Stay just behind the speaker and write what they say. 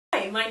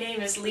Hi, my name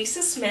is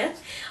Lisa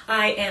Smith.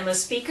 I am a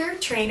speaker,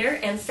 trainer,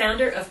 and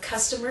founder of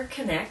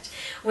CustomerConnect,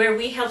 where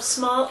we help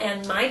small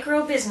and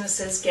micro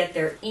businesses get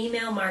their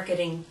email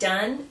marketing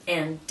done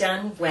and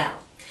done well.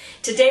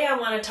 Today I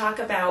want to talk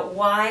about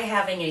why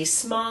having a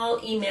small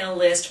email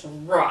list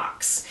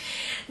rocks.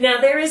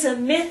 Now there is a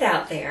myth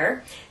out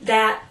there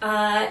that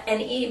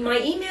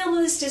my email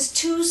list is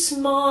too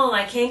small,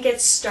 I can't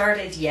get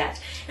started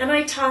yet. And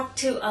I talk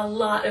to a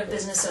lot of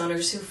business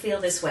owners who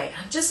feel this way.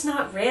 I'm just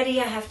not ready,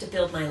 I have to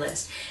build my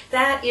list.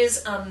 That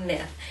is a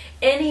myth.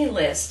 Any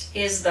list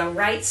is the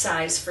right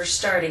size for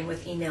starting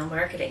with email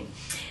marketing.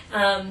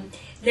 Now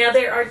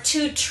there are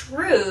two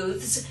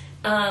truths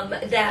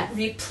that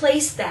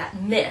replace that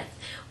myth.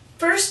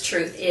 First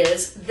truth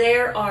is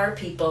there are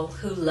people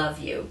who love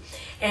you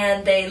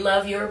and they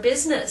love your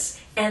business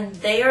and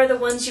they are the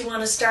ones you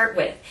want to start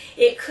with.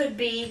 It could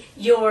be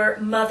your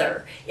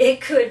mother. It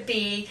could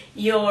be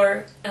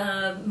your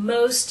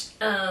most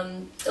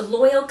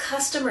loyal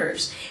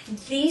customers.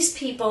 These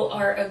people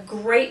are a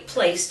great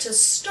place to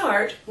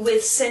start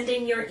with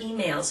sending your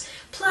emails.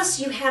 Plus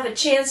you have a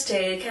chance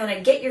to kind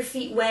of get your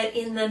feet wet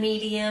in the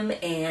medium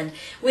and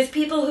with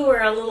people who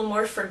are a little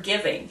more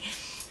forgiving.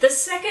 The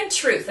second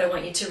truth I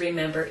want you to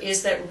remember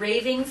is that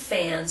raving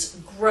fans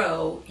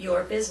grow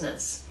your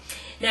business.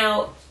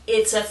 Now,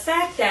 it's a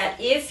fact that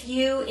if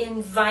you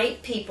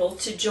invite people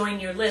to join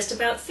your list,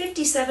 about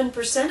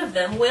 57% of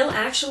them will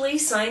actually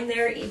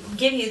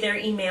give you their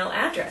email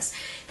address.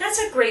 That's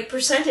a great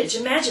percentage.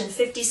 Imagine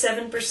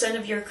 57%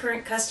 of your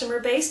current customer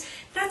base.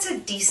 That's a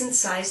decent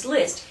sized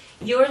list.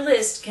 Your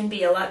list can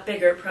be a lot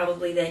bigger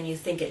probably than you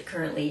think it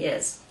currently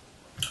is.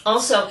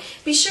 Also,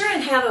 be sure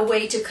and have a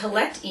way to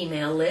collect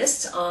email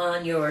lists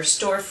on your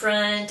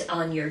storefront,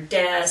 on your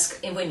desk,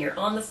 and when you're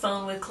on the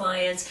phone with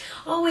clients.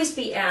 Always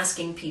be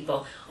asking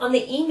people. On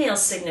the email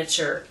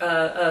signature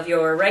of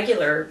your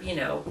regular,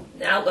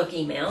 Outlook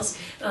emails,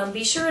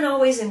 be sure and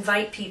always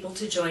invite people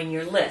to join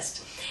your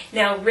list.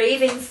 Now,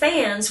 raving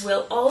fans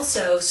will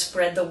also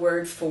spread the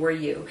word for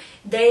you.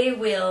 They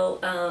will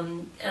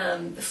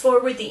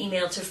forward the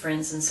email to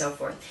friends and so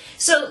forth.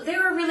 So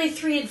there are really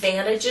three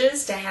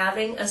advantages to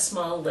having a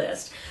small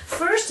list.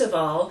 First of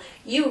all,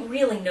 you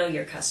really know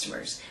your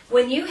customers.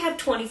 When you have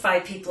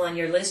 25 people on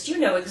your list, you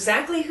know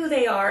exactly who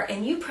they are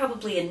and you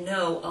probably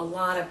know a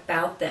lot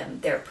about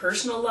them, their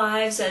personal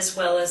lives as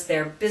well as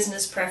their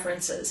business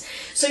preferences.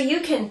 So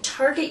you can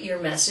target your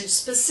message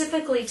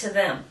specifically to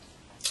them.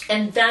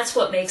 And that's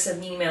what makes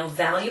an email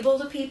valuable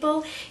to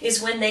people,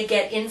 is when they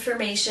get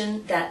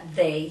information that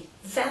they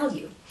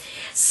value.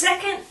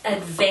 Second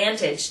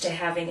advantage to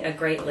having a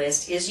great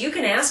list is you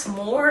can ask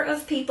more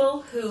of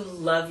people who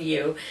love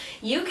you.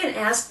 You can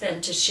ask them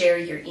to share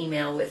your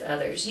email with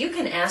others. You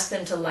can ask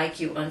them to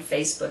like you on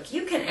Facebook.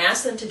 You can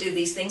ask them to do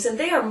these things and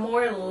they are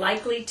more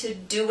likely to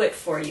do it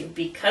for you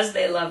because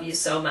they love you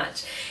so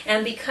much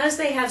and because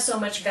they have so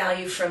much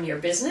value from your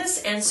business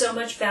and so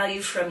much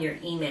value from your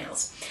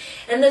emails.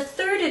 And the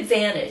third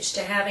advantage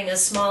to having a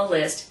small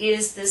list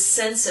is this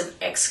sense of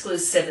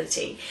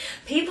exclusivity.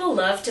 People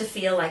love to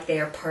feel like they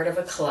are part of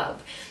a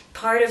club,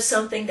 part of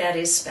something that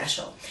is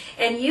special.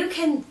 And you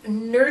can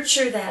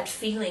nurture that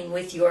feeling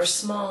with your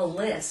small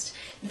list.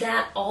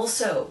 That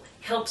also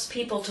helps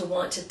people to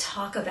want to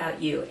talk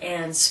about you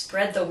and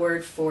spread the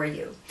word for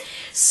you.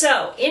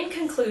 So, in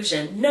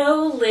conclusion,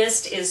 no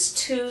list is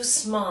too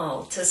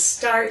small to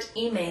start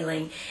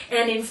emailing.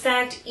 And in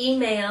fact,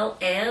 email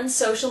and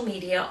social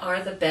media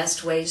are the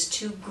best ways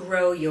to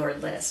grow your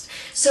list.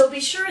 So be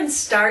sure and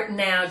start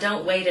now.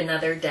 Don't wait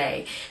another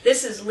day.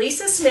 This is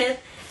Lisa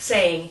Smith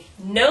saying,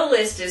 no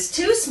list is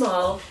too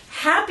small.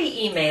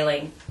 Happy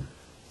emailing.